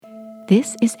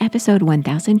This is episode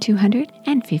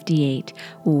 1258.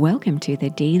 Welcome to the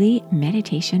Daily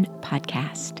Meditation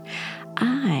Podcast.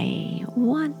 I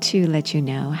want to let you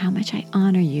know how much I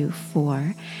honor you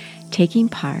for taking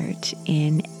part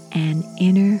in an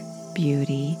inner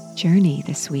beauty journey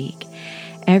this week.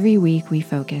 Every week we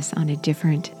focus on a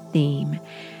different theme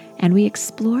and we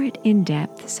explore it in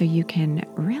depth so you can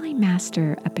really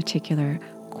master a particular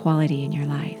quality in your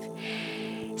life.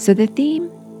 So the theme,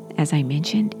 as I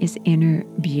mentioned, is inner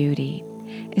beauty,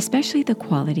 especially the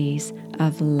qualities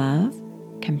of love,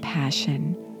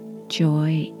 compassion,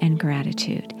 joy, and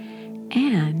gratitude.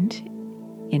 And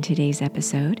in today's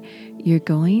episode, you're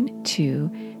going to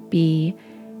be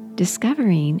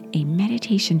discovering a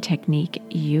meditation technique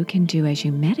you can do as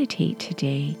you meditate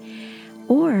today,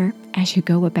 or as you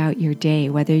go about your day,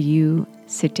 whether you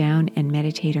sit down and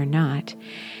meditate or not.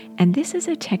 And this is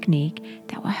a technique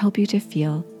that will help you to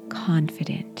feel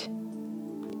confident.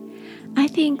 I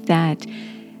think that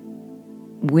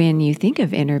when you think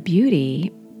of inner beauty,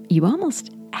 you almost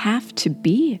have to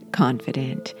be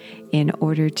confident in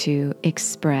order to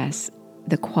express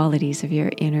the qualities of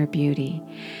your inner beauty,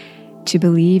 to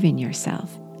believe in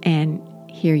yourself. And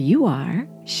here you are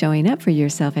showing up for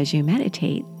yourself as you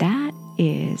meditate. That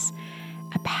is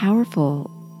a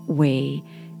powerful way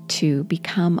to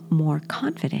become more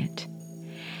confident.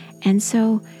 And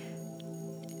so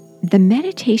the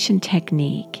meditation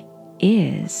technique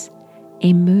is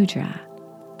a mudra.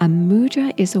 A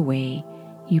mudra is a way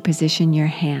you position your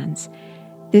hands.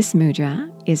 This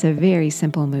mudra is a very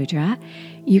simple mudra.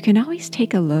 You can always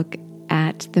take a look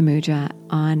at the mudra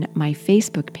on my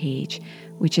Facebook page,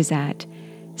 which is at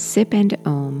Sip and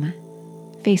Om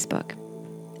Facebook.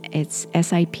 It's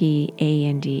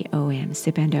SIPANDOM,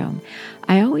 Sip and Om.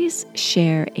 I always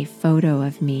share a photo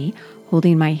of me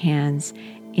holding my hands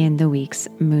in the week's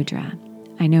mudra.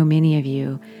 I know many of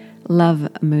you love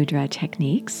mudra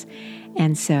techniques,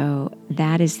 and so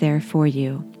that is there for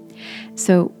you.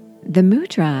 So the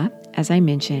mudra, as I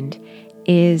mentioned,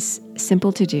 is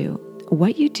simple to do.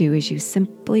 What you do is you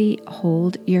simply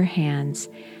hold your hands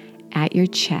at your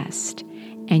chest,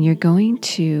 and you're going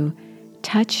to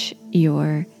touch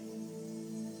your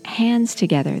hands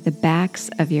together, the backs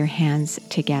of your hands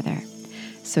together.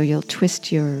 So you'll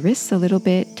twist your wrists a little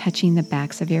bit, touching the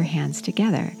backs of your hands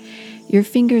together. Your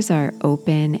fingers are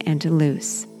open and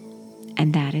loose,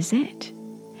 and that is it.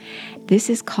 This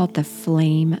is called the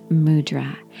flame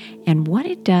mudra. And what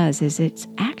it does is it's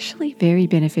actually very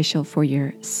beneficial for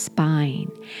your spine.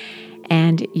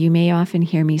 And you may often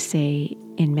hear me say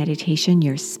in meditation,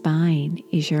 your spine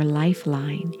is your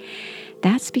lifeline.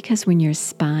 That's because when your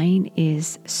spine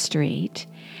is straight,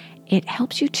 it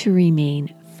helps you to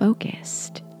remain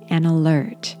focused and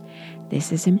alert.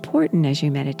 This is important as you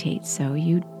meditate, so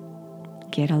you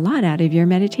get a lot out of your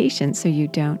meditation so you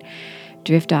don't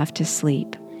drift off to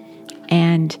sleep.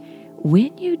 And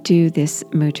when you do this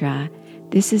mudra,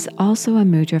 this is also a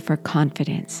mudra for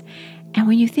confidence. And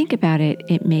when you think about it,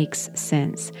 it makes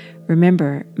sense.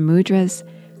 Remember, mudras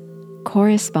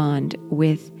correspond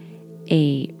with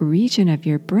a region of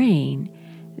your brain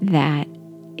that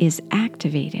is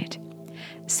activated.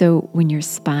 So when your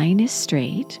spine is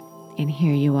straight, and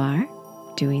here you are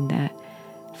doing the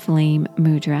flame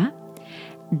mudra,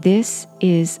 this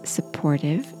is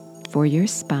supportive for your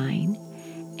spine.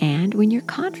 And when you're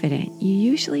confident, you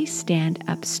usually stand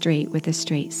up straight with a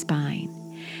straight spine.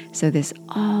 So this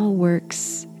all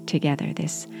works together,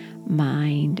 this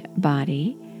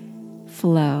mind-body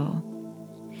flow.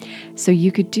 So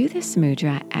you could do this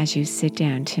mudra as you sit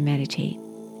down to meditate.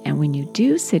 And when you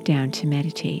do sit down to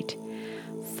meditate,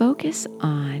 focus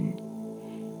on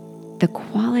the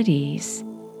qualities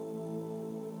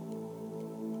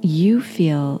you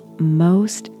feel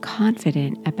most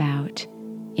confident about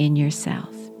in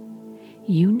yourself.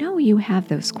 You know you have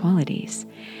those qualities.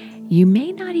 You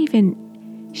may not even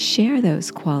share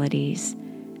those qualities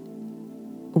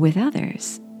with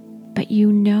others, but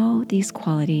you know these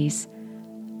qualities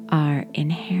are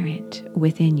inherent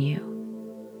within you.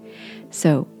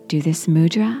 So do this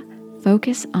mudra,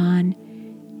 focus on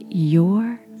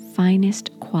your finest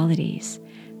qualities,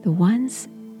 the ones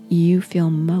you feel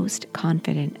most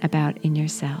confident about in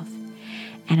yourself,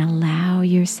 and allow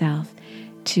yourself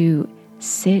to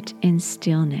sit in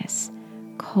stillness,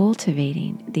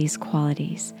 cultivating these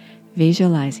qualities,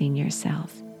 visualizing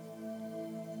yourself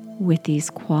with these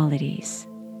qualities.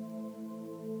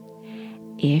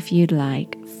 If you'd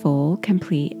like full,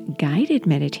 complete guided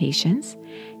meditations,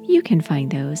 you can find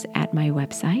those at my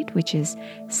website, which is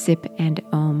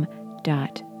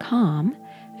sipandom.com.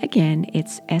 Again,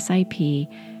 it's SIP,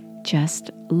 just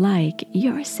like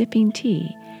you're sipping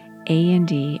tea,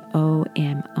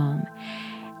 ANDOM.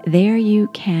 There you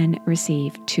can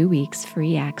receive 2 weeks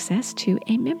free access to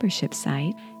a membership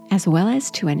site, as well as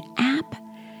to an app,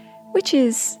 which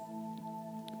is,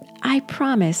 I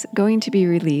promise, going to be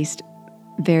released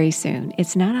very soon.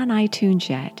 It's not on iTunes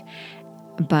yet,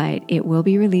 but it will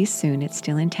be released soon. It's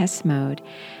still in test mode.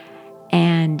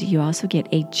 And you also get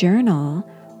a journal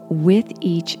with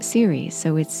each series.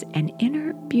 So it's an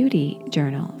inner beauty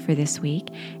journal for this week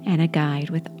and a guide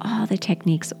with all the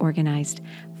techniques organized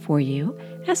for you,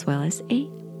 as well as a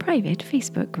private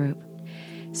Facebook group.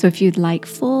 So if you'd like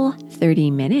full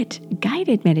 30-minute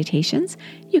guided meditations,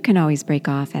 you can always break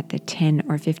off at the 10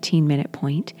 or 15-minute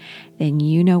point. Then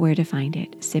you know where to find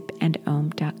it,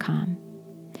 sipandom.com.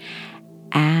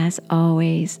 As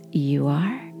always, you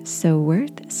are so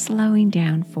worth slowing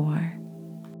down for.